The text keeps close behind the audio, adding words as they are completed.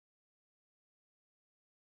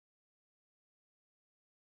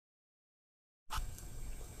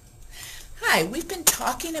Hi, we've been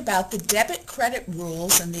talking about the debit-credit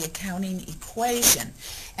rules and the accounting equation.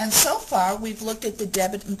 And so far we've looked at the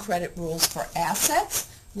debit and credit rules for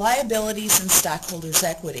assets, liabilities, and stockholders'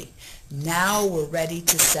 equity. Now we're ready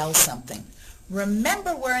to sell something.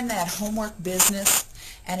 Remember, we're in that homework business,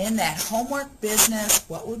 and in that homework business,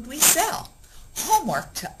 what would we sell?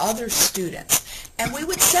 Homework to other students. And we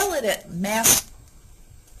would sell it at mass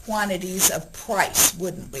quantities of price,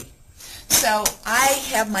 wouldn't we? So I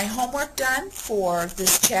have my homework done for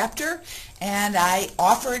this chapter, and I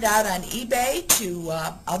offer it out on eBay to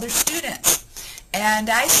other students. And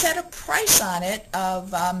I set a price on it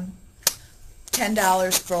of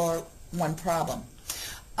 $10 for one problem.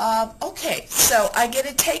 Okay, so I get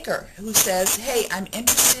a taker who says, hey, I'm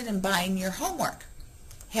interested in buying your homework.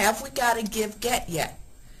 Have we got a give-get yet?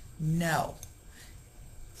 No.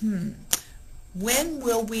 When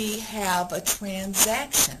will we have a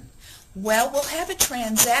transaction? Well, we'll have a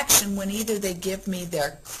transaction when either they give me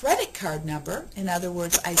their credit card number, in other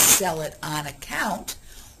words, I sell it on account,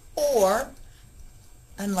 or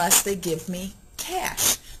unless they give me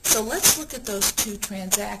cash. So let's look at those two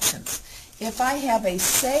transactions. If I have a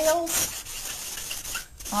sales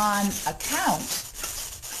on account,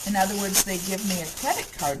 in other words, they give me a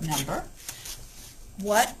credit card number,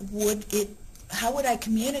 how would I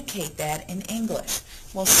communicate that in English?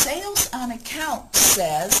 Well, sales on account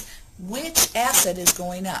says which asset is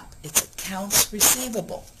going up. It's accounts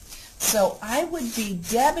receivable. So I would be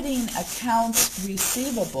debiting accounts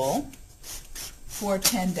receivable for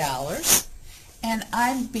 $10,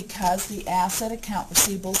 and because the asset account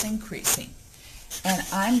receivable is increasing. And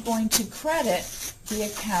I'm going to credit the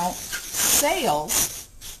account sales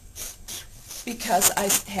because I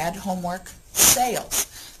had homework sales.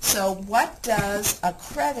 So what does a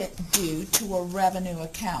credit do to a revenue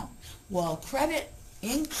account? Well, credit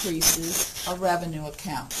increases a revenue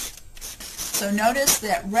account. So notice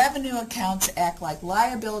that revenue accounts act like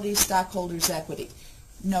liabilities, stockholders' equity.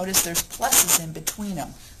 Notice there's pluses in between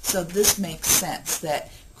them. So this makes sense that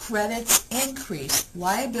credits increase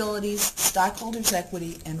liabilities, stockholders'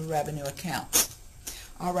 equity, and revenue accounts.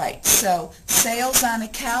 All right, so sales on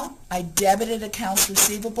account, I debited accounts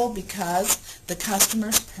receivable because the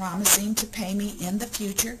customer's promising to pay me in the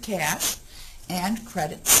future cash, and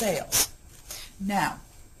credit sales. Now,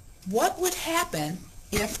 what would happen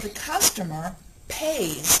if the customer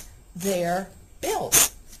pays their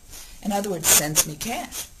bills? In other words, sends me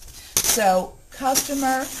cash. So,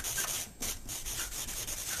 customer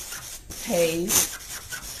pays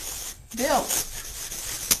bills.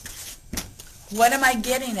 What am I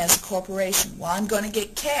getting as a corporation? Well, I'm going to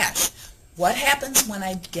get cash. What happens when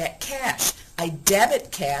I get cash? I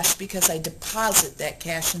debit cash because I deposit that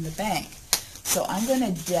cash in the bank. So I'm going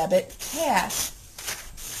to debit cash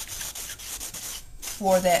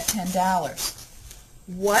for that $10.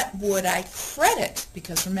 What would I credit?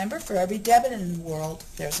 Because remember, for every debit in the world,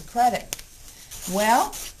 there's a credit.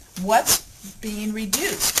 Well, what's being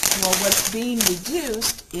reduced? Well, what's being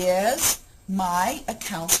reduced is my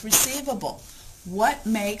accounts receivable. What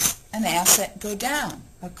makes an asset go down?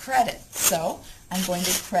 A credit. So I'm going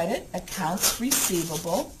to credit accounts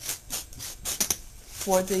receivable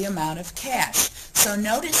for the amount of cash. So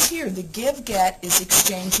notice here the give-get is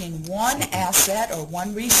exchanging one asset or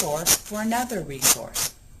one resource for another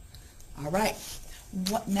resource. All right.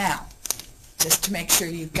 Now, just to make sure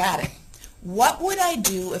you've got it, what would I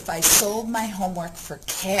do if I sold my homework for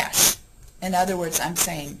cash? In other words, I'm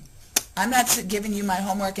saying, I'm not giving you my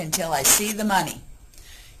homework until I see the money.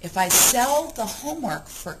 If I sell the homework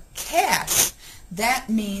for cash, that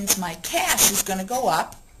means my cash is going to go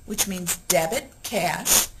up, which means debit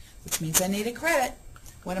cash, which means I need a credit.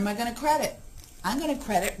 What am I going to credit? I'm going to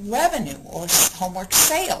credit revenue or homework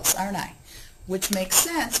sales, aren't I? Which makes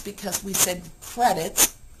sense because we said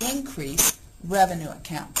credits increase revenue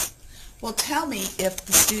accounts. Well, tell me if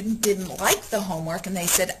the student didn't like the homework and they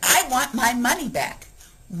said, I want my money back.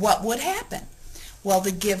 What would happen? Well,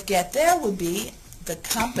 the give-get there would be the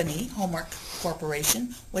company, Homework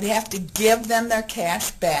Corporation, would have to give them their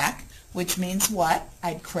cash back, which means what?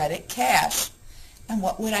 I'd credit cash. And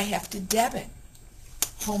what would I have to debit?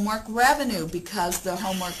 Homework revenue, because the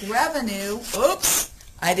homework revenue, oops,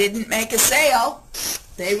 I didn't make a sale.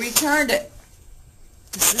 They returned it.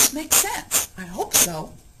 Does this make sense? I hope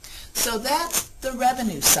so. So that's the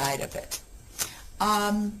revenue side of it.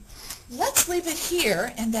 Let's leave it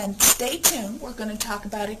here and then stay tuned. We're going to talk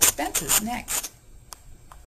about expenses next.